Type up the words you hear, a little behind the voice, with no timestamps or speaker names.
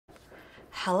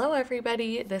Hello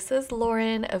everybody, this is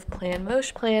Lauren of Plan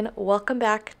Mosh Plan. Welcome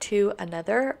back to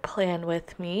another plan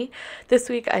with me. This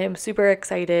week I am super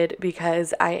excited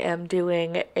because I am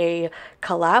doing a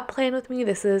collab plan with me.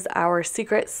 This is our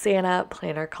Secret Santa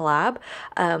Planner collab,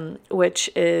 which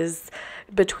is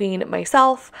between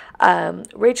myself,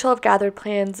 Rachel of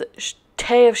GatheredPlans,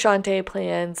 Tay of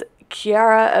ShawntePlans,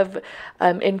 Kiara of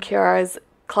in Kiara's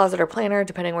Closet or Planner,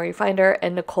 depending where you find her,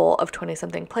 and Nicole of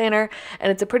 20-something-planner.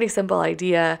 And it's a pretty simple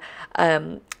idea,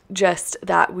 just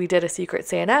that we did a Secret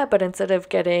Santa, but instead of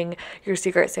getting your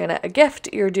Secret Santa a gift,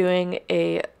 you're doing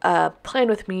a plan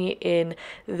with me in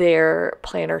their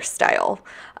planner style,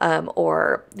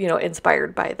 or,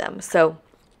 inspired by them. So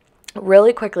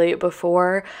really quickly,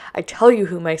 before I tell you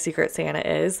who my Secret Santa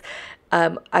is,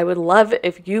 I would love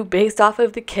if you, based off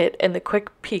of the kit and the quick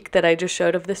peek that I just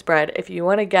showed of the spread, if you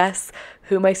want to guess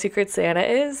who my Secret Santa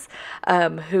is,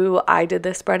 who I did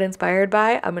this spread inspired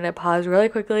by, I'm going to pause really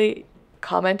quickly,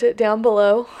 comment it down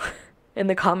below in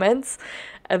the comments,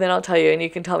 and then I'll tell you, and you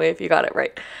can tell me if you got it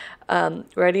right.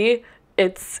 Ready?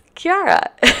 It's Kiara.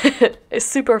 It's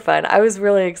super fun. I was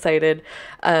really excited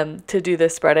to do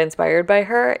this spread inspired by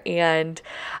her, and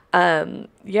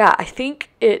yeah, I think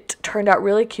it turned out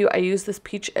really cute. I used this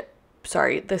peach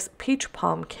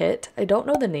palm kit. I don't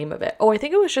know the name of it. Oh, I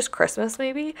think it was just Christmas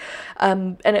maybe,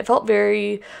 and it felt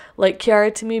very like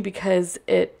Kiara to me because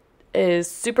it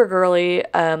is super girly,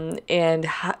 and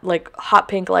like hot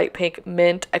pink, light pink,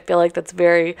 mint. I feel like that's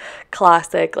very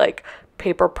classic, like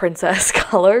paper princess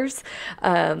colors,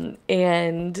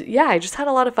 and yeah, I just had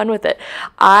a lot of fun with it.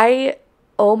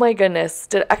 Oh my goodness,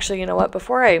 actually, you know what,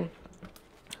 before I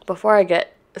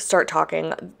start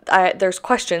talking, there's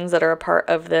questions that are a part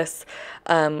of this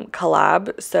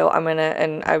collab, so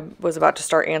I was about to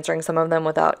start answering some of them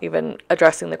without even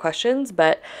addressing the questions,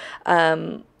 but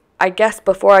I guess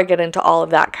before I get into all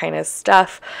of that kind of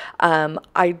stuff,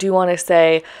 I do want to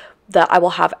say that I will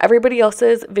have everybody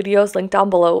else's videos linked down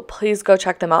below. Please go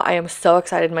check them out. I am so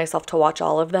excited myself to watch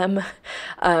all of them.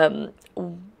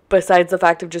 Besides the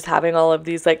fact of just having all of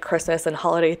these like Christmas and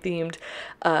holiday themed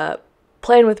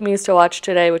plan with me's to watch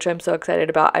today, which I'm so excited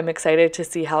about. I'm excited to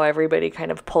see how everybody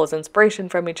kind of pulls inspiration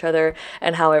from each other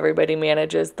and how everybody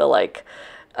manages the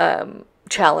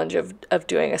challenge of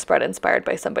doing a spread inspired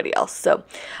by somebody else. So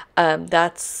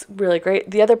that's really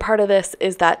great. The other part of this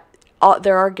is that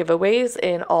there are giveaways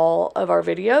in all of our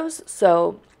videos,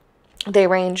 so they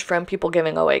range from people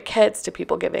giving away kits to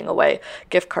people giving away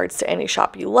gift cards to any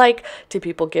shop you like to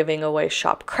people giving away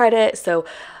shop credit. So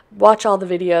watch all the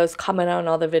videos, comment on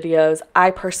all the videos.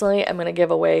 I personally am going to give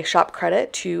away shop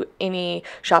credit to any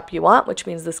shop you want, which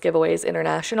means this giveaway is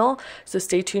international. So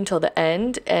stay tuned till the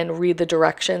end and read the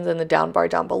directions in the down bar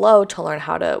down below to learn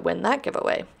how to win that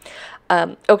giveaway.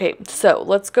 Okay, so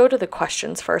let's go to the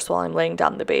questions first while I'm laying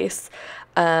down the base.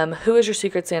 Who is your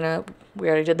Secret Santa? We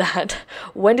already did that.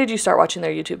 When did you start watching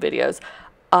their YouTube videos?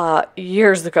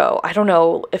 Years ago. I don't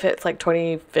know if it's like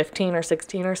 2015 or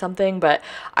 16 or something, but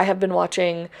I have been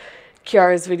watching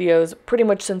Kiara's videos pretty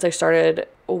much since I started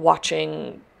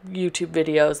watching YouTube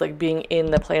videos, like being in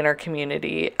the planner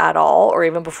community at all, or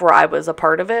even before I was a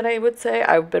part of it. I would say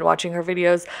I've been watching her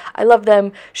videos. I love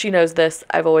them. She knows this.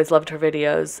 I've always loved her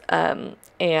videos,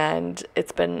 and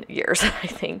it's been years, I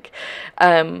think.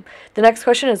 The next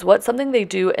question is, what's something they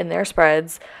do in their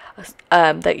spreads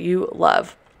that you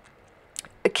love?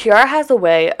 Kiara has a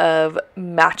way of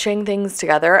matching things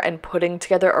together and putting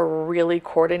together a really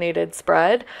coordinated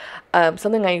spread.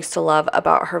 Something I used to love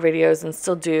about her videos and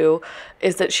still do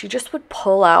is that she just would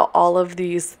pull out all of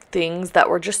these things that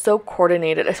were just so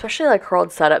coordinated, especially like her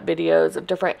old setup videos of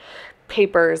different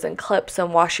papers and clips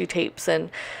and washi tapes and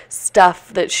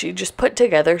stuff that she just put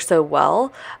together so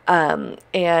well.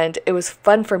 And it was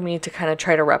fun for me to kind of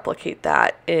try to replicate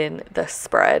that in the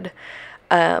spread.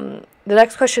 The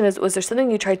next question is, was there something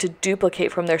you tried to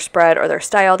duplicate from their spread or their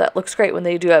style that looks great when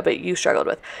they do it, but you struggled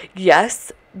with?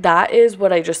 Yes, that is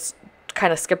what I just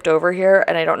kind of skipped over here,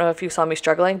 and I don't know if you saw me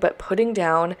struggling, but putting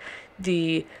down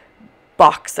the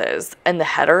boxes and the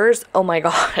headers, oh my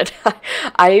God.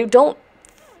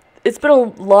 It's been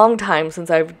a long time since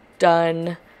I've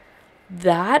done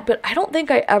that, but I don't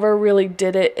think I ever really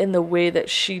did it in the way that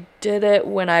she did it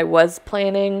when I was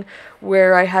planning,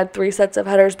 where I had 3 sets of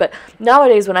headers. But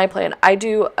nowadays when I plan, I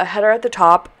do a header at the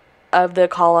top of the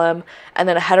column and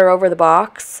then a header over the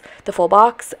box, the full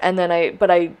box, and then I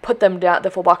put them down, the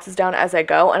full boxes down as I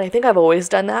go, and I think I've always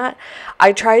done that.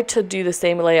 I tried to do the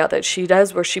same layout that she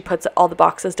does, where she puts all the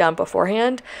boxes down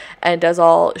beforehand and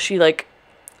she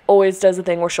always does a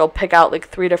thing where she'll pick out like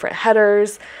 3 different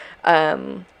headers,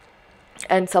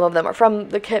 and some of them are from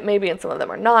the kit maybe, and some of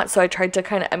them are not. So I tried to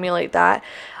kind of emulate that,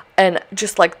 and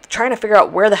just like trying to figure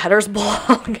out where the headers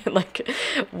belong and like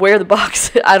where the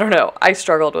box, I don't know. I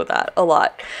struggled with that a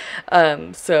lot.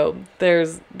 So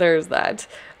there's that.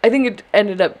 I think it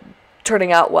ended up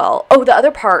turning out well. Oh, the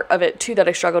other part of it too that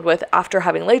I struggled with after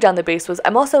having laid down the base was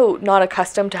I'm also not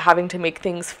accustomed to having to make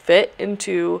things fit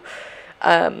into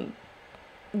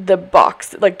the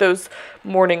box, like those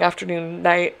morning, afternoon,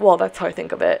 night. Well, that's how I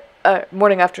think of it.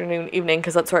 Morning, afternoon, evening,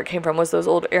 because that's where it came from, was those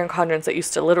old Erin Condrens that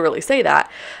used to literally say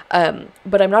that.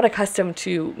 But I'm not accustomed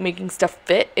to making stuff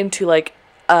fit into like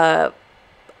a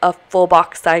full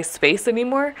box size space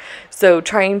anymore. So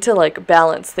trying to like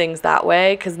balance things that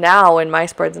way, because now in my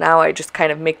spreads now I just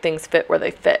kind of make things fit where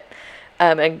they fit,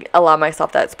 and allow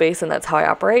myself that space, and that's how I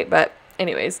operate. But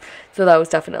anyways, so that was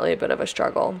definitely a bit of a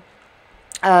struggle.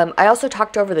 I also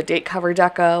talked over the date cover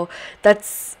deco.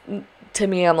 That's, to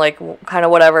me, I'm like kind of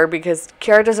whatever, because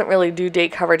Kiara doesn't really do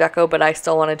date cover deco, but I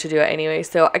still wanted to do it anyway.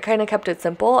 So I kind of kept it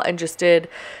simple and just did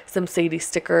some Sadie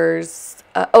stickers.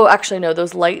 Oh, actually, no,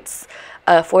 those lights,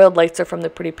 foiled lights are from the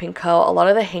Pretty Pink Co. A lot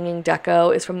of the hanging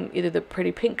deco is from either the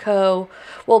Pretty Pink Co.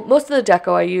 Well, most of the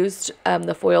deco I used,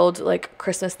 the foiled like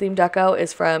Christmas themed deco,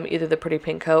 is from either the Pretty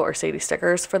Pink Co. or Sadie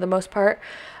stickers for the most part.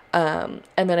 And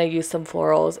then I used some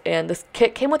florals, and this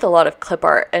kit came with a lot of clip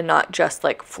art and not just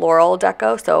like floral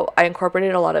deco, so I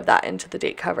incorporated a lot of that into the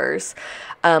date covers.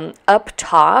 Up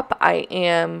top, I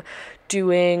am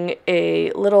doing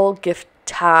a little gift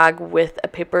tag with a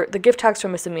paper, the gift tags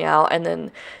from Miss and Meow, and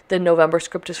then the November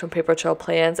script is from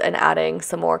PWM, and adding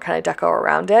some more kind of deco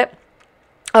around it.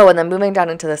 Oh, and then moving down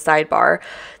into the sidebar,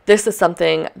 this is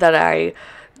something that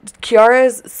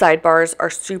Kiara's sidebars are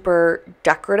super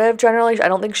decorative generally. I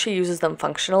don't think she uses them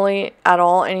functionally at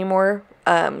all anymore.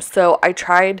 So I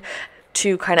tried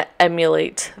to kind of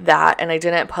emulate that, and I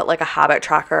didn't put like a habit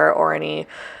tracker or any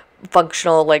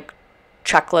functional like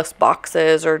checklist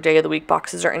boxes or day of the week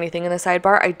boxes or anything in the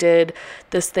sidebar. I did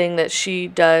this thing that she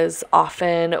does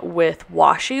often with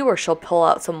washi, where she'll pull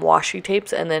out some washi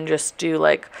tapes and then just do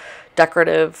like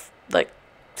decorative like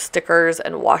stickers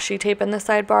and washi tape in the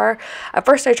sidebar. At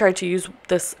first I tried to use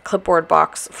this clipboard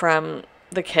box from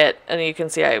the kit, and you can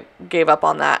see I gave up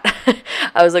on that.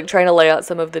 I was like trying to lay out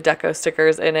some of the deco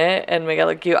stickers in it and make it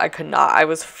look cute. I could not. I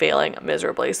was failing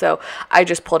miserably. So I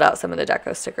just pulled out some of the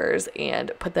deco stickers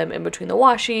and put them in between the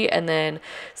washi, and then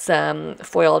some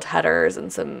foiled headers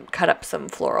and cut up some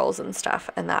florals and stuff,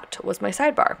 and that was my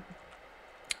sidebar.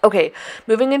 Okay,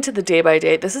 moving into the day by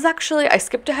day. This is actually, I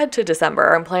skipped ahead to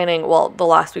December. I'm planning, well, the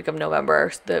last week of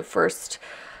November, the first.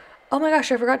 Oh my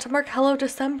gosh, I forgot to mark Hello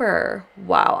December.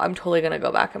 Wow, I'm totally going to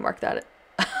go back and mark that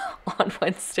on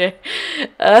Wednesday.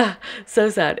 So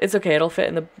sad. It's okay. It'll fit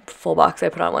in the full box I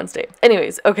put on Wednesday.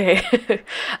 Anyways, okay.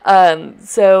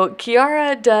 So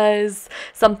Kiara does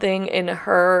something in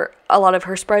a lot of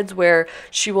her spreads where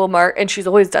she will mark, and she's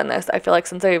always done this, I feel like,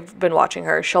 since I've been watching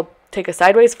her. She'll take a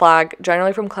sideways flag,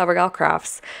 generally from Clever Gal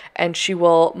Crafts, and she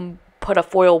will put a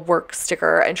foil work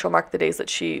sticker, and she'll mark the days that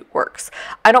she works.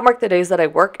 I don't mark the days that I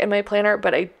work in my planner,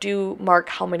 but I do mark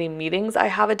how many meetings I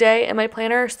have a day in my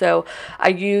planner. So I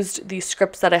used the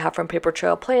scripts that I have from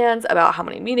PWM about how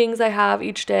many meetings I have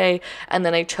each day, and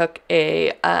then I took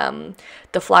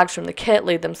the flags from the kit,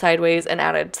 laid them sideways, and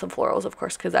added some florals, of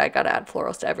course, because I gotta add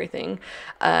florals to everything,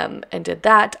 and did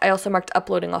that. I also marked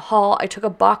uploading a haul. I took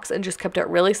a box and just kept it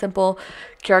really simple.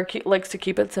 Kiara likes to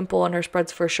keep it simple on her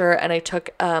spreads for sure, and I took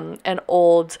an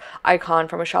old icon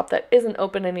from a shop that isn't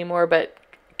open anymore, but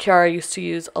Kiara used to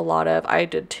use a lot of. I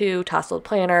did too, Tasseled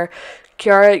Planner.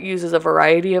 Kiara uses a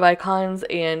variety of icons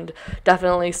and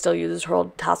definitely still uses her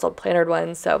old Tasseled Plannered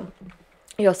ones, so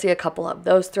you'll see a couple of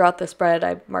those throughout the spread.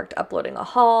 I marked uploading a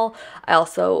haul. I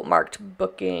also marked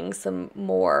booking some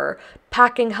more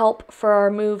packing help for our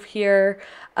move here,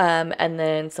 and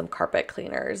then some carpet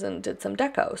cleaners, and did some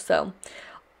deco. So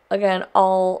again,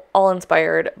 all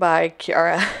inspired by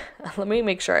Kiara. Let me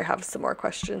make sure I have some more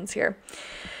questions here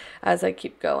as I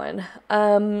keep going.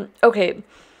 Okay,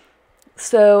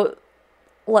 so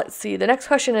let's see. The next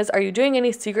question is, are you doing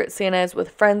any Secret Santas with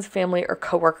friends, family, or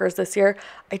coworkers this year?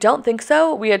 I don't think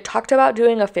so. We had talked about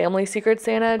doing a family Secret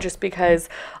Santa just because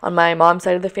on my mom's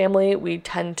side of the family, we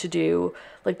tend to do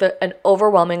like an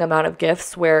overwhelming amount of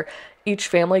gifts where each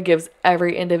family gives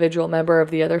every individual member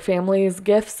of the other family's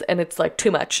gifts, and it's like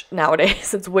too much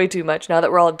nowadays. It's way too much. Now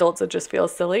that we're all adults, it just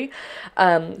feels silly.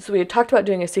 So we had talked about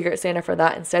doing a Secret Santa for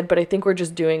that instead, but I think we're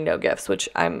just doing no gifts, which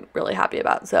I'm really happy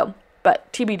about. So,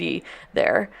 but TBD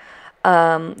there.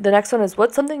 The next one is,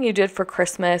 what's something you did for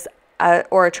Christmas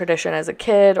or a tradition as a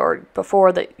kid or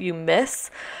before that you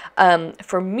miss?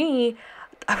 For me,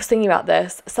 I was thinking about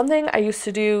this. Something I used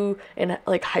to do in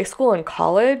like high school and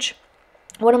college.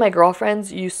 One of my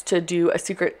girlfriends used to do a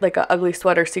secret, like a ugly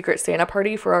sweater secret Santa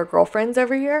party for our girlfriends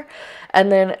every year.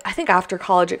 And then I think after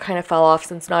college, it kind of fell off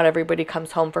since not everybody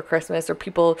comes home for Christmas, or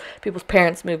people's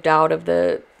parents moved out of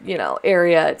the,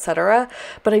 area, etc.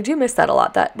 But I do miss that a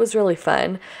lot. That was really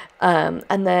fun.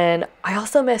 And then I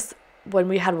also miss when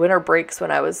we had winter breaks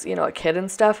when I was, a kid and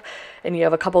stuff, and you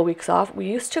have a couple weeks off. We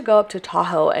used to go up to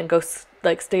Tahoe and go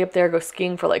stay up there, go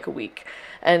skiing for like a week.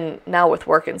 And now with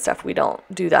work and stuff, we don't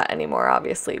do that anymore,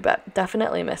 obviously, but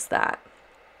definitely miss that.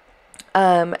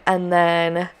 And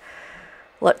then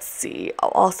let's see,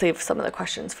 I'll save some of the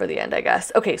questions for the end, I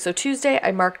guess. Okay, so Tuesday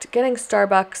I marked getting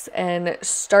Starbucks and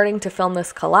starting to film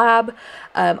this collab.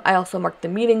 I also marked the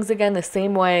meetings again the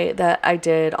same way that I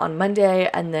did on Monday,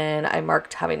 and then I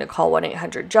marked having to call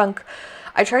 1-800-JUNK.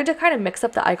 I tried to kind of mix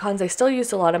up the icons. I still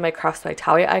used a lot of my Crafts by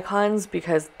Towie icons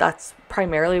because that's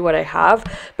primarily what I have,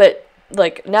 but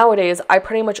like nowadays I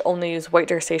pretty much only use White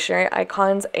Deer Stationery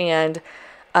icons and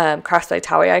Crafts by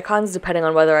Towie icons, depending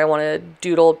on whether I want a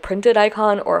doodled printed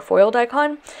icon or a foiled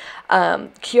icon.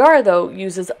 Kiara though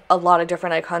uses a lot of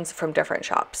different icons from different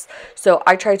shops, so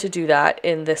I tried to do that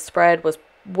in this spread, was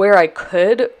where I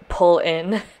could pull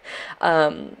in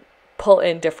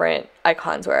different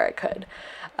icons where I could.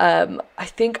 I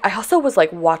think I also was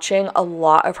like watching a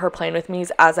lot of her Plan With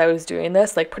Me's as I was doing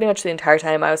this. Like pretty much the entire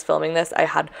time I was filming this, I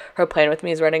had her Plan With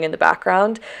Me's running in the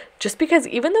background, just because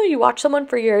even though you watch someone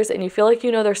for years and you feel like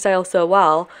you know their style so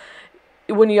well,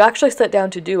 when you actually sit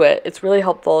down to do it, it's really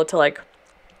helpful to like,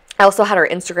 I also had her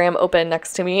Instagram open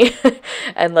next to me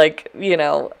and like, I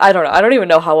don't know. I don't even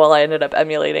know how well I ended up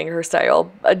emulating her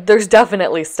style. There's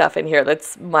definitely stuff in here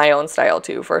that's my own style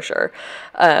too, for sure.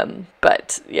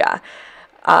 But yeah.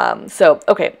 So,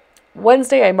 okay,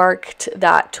 Wednesday I marked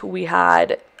that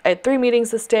I had 3 meetings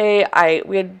this day.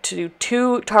 We had to do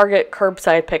 2 Target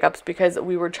curbside pickups because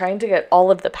we were trying to get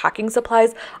all of the packing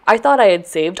supplies. I thought I had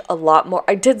saved a lot more.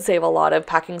 I did save a lot of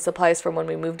packing supplies from when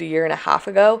we moved a year and a half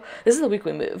ago. This is the week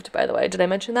we moved, by the way. Did I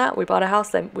mention that? We bought a house,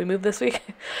 then we moved this week.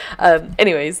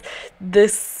 Anyways,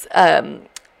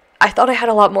 I thought I had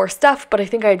a lot more stuff, but I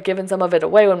think I had given some of it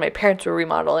away when my parents were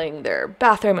remodeling their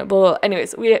bathroom and blah, blah, blah.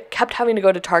 Anyways, we kept having to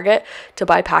go to Target to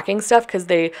buy packing stuff because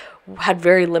they had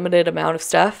very limited amount of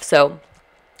stuff. So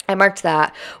I marked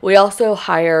that. We also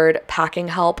hired packing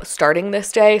help starting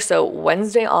this day. So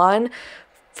Wednesday on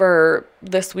for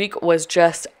this week was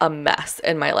just a mess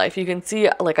in my life. You can see,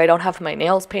 like, I don't have my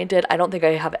nails painted. I don't think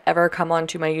I have ever come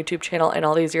onto my YouTube channel in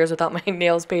all these years without my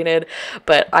nails painted,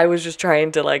 but I was just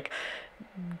trying to like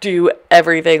do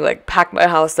everything, like pack my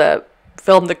house up,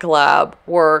 film the collab,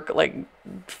 work, like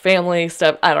family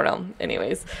stuff. I don't know.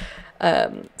 Anyways,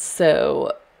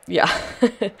 so yeah.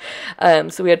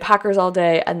 So we had packers all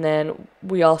day, and then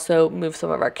we also moved some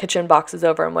of our kitchen boxes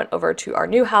over and went over to our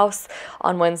new house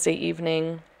on Wednesday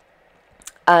evening.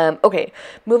 Okay,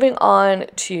 moving on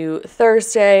to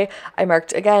Thursday, I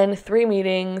marked again 3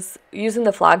 meetings using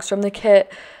the flags from the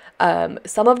kit.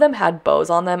 Some of them had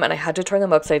bows on them and I had to turn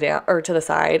them upside down or to the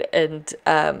side, and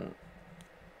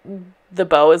the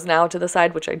bow is now to the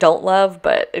side, which I don't love,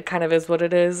 but it kind of is what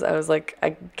it is. I was like,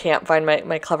 I can't find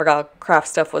my Clever Gal craft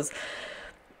stuff was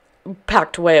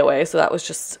packed way away, so that was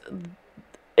just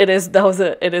it is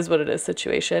what it is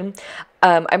situation.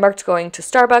 I marked going to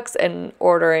Starbucks and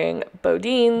ordering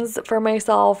Bodines for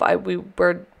myself. We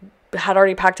had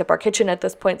already packed up our kitchen at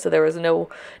this point, so there was no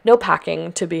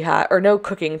packing to be had, or no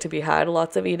cooking to be had,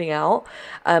 lots of eating out.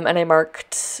 And I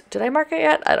marked, did I mark it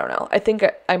yet? I don't know. I think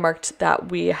I marked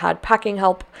that we had packing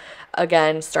help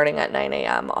again starting at 9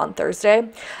 a.m. on Thursday.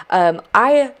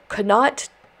 I could not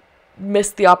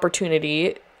miss the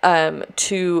opportunity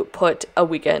to put a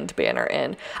weekend banner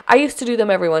in. I used to do them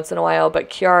every once in a while, but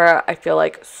Kiara, I feel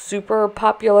like, super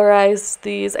popularized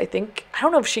these. I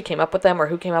don't know if she came up with them or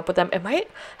who came up with them. It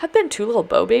might have been 2 little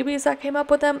bow babies that came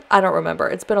up with them. I don't remember.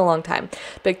 It's been a long time.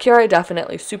 But Kiara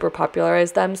definitely super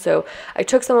popularized them. So I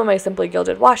took some of my Simply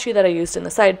Gilded washi that I used in the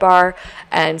sidebar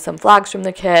and some flags from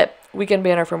the kit, weekend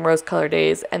banner from Rose Color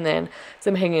Days, and then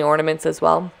some hanging ornaments as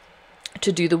well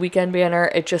to do the weekend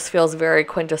banner. It just feels very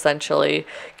quintessentially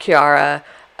Kiara.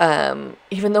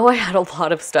 Even though I had a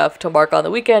lot of stuff to mark on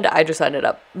the weekend, I just ended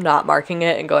up not marking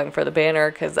it and going for the banner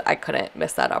because I couldn't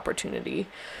miss that opportunity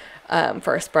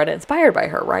for a spread inspired by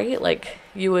her, right? Like,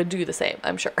 you would do the same,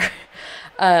 I'm sure.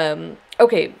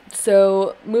 Okay,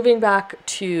 so moving back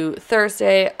to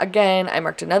Thursday, again, I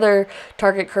marked another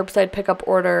Target curbside pickup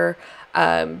order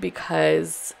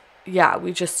because, yeah,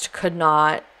 we just could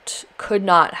not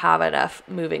have enough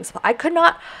moving supply. I could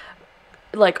not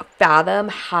like fathom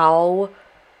how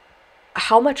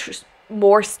much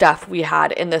more stuff we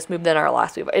had in this move than our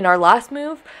last move. In our last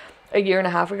move, a year and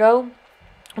a half ago,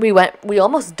 we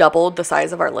almost doubled the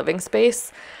size of our living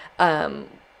space.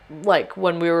 Like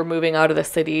when we were moving out of the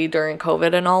city during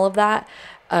COVID and all of that.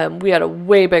 We had a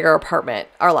way bigger apartment,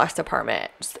 our last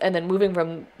apartment. And then moving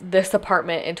from this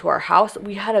apartment into our house,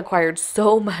 we had acquired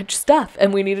so much stuff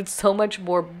and we needed so much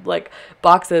more like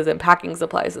boxes and packing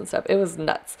supplies and stuff. It was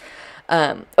nuts.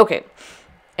 Okay.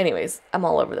 Anyways, I'm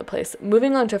all over the place.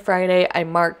 Moving on to Friday, I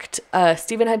marked,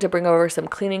 Steven had to bring over some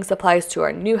cleaning supplies to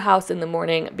our new house in the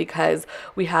morning because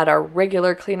we had our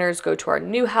regular cleaners go to our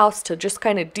new house to just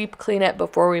kind of deep clean it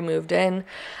before we moved in.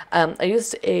 I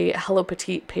used a Hello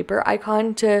Petite paper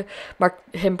icon to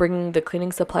mark him bringing the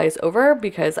cleaning supplies over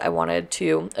because I wanted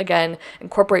to, again,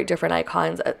 incorporate different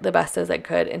icons the best as I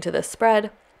could into this spread.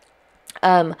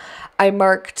 I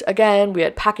marked, again, we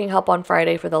had packing help on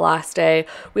Friday for the last day.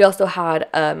 We also had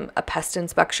a pest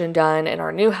inspection done in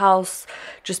our new house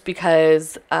just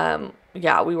because,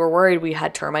 yeah, we were worried we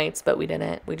had termites, but we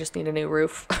didn't. We just need a new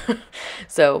roof.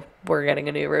 So we're getting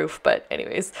a new roof. But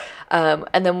anyways,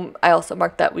 and then I also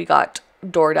marked that we got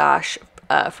DoorDash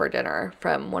for dinner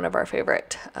from one of our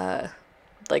favorite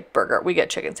like burger. We get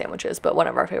chicken sandwiches, but one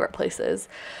of our favorite places.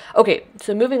 Okay,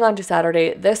 so moving on to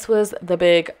Saturday. This was the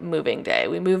big moving day.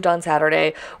 We moved on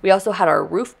Saturday. We also had our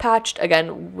roof patched.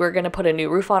 Again, we're going to put a new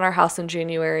roof on our house in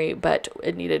January, but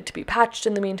it needed to be patched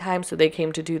in the meantime, so they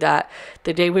came to do that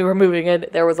the day we were moving in.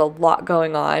 There was a lot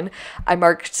going on. I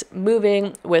marked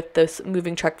moving with this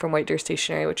moving truck from White Deer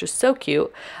Stationery, which is so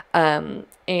cute.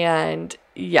 And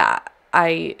yeah,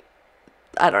 I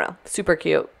don't know, super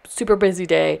cute, super busy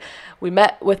day. We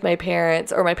met with my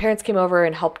parents, or my parents came over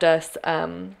and helped us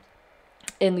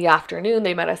in the afternoon.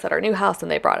 They met us at our new house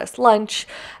and they brought us lunch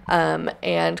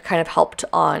and kind of helped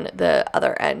on the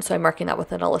other end. So I'm marking that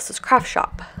with an Alyssa's Craft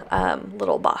Shop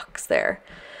little box there.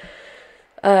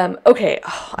 Okay,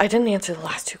 I didn't answer the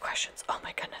last two questions. Oh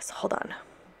my goodness, hold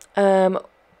on.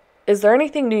 Is there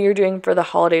anything new you're doing for the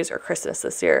holidays or Christmas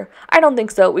this year? I don't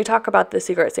think so. We talk about the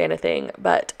Secret Santa thing,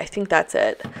 but I think that's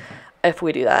it. If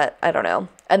we do that, I don't know.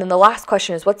 And then the last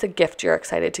question is, what's a gift you're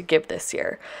excited to give this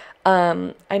year?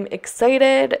 I'm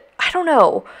excited. I don't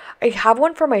know. I have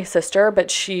one for my sister, but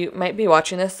she might be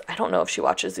watching this. I don't know if she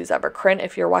watches these ever. Corinne,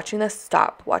 if you're watching this,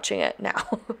 stop watching it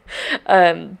now.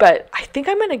 But I think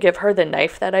I'm going to give her the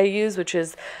knife that I use, which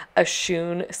is a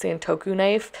Shun Santoku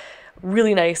knife.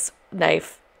 Really nice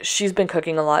knife. She's been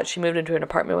cooking a lot. She moved into an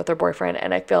apartment with her boyfriend,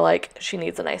 and I feel like she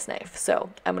needs a nice knife.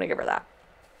 So I'm going to give her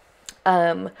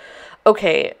that.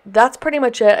 Okay, that's pretty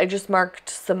much it. I just marked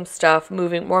some stuff,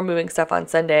 more moving stuff on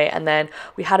Sunday, and then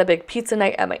we had a big pizza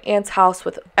night at my aunt's house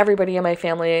with everybody in my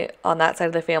family, on that side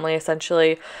of the family,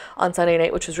 essentially, on Sunday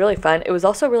night, which was really fun. It was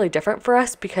also really different for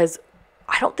us because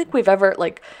I don't think we've ever,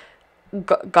 like,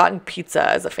 gotten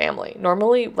pizza as a family.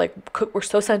 Normally, like, we're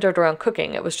so centered around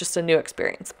cooking. It was just a new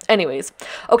experience. Anyways,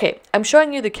 okay, I'm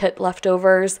showing you the kit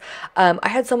leftovers. I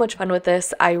had so much fun with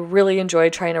this. I really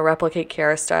enjoyed trying to replicate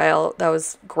Kiara's style. That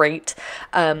was great.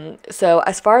 So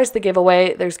as far as the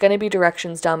giveaway, there's going to be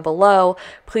directions down below.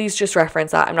 Please just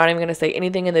reference that. I'm not even going to say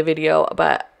anything in the video,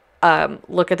 but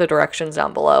look at the directions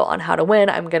down below on how to win.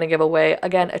 I'm going to give away,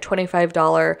 again, a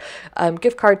 $25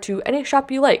 gift card to any shop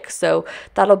you like. So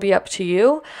that'll be up to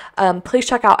you. Please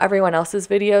check out everyone else's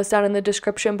videos down in the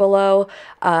description below.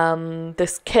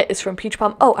 This kit is from Peach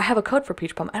Pom. Oh, I have a code for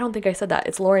Peach Pom. I don't think I said that.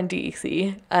 It's Lauren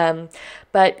DEC.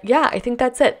 But yeah, I think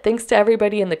that's it. Thanks to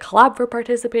everybody in the collab for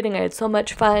participating. I had so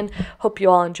much fun. Hope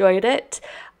you all enjoyed it.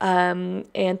 And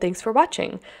thanks for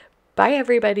watching. Bye,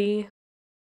 everybody.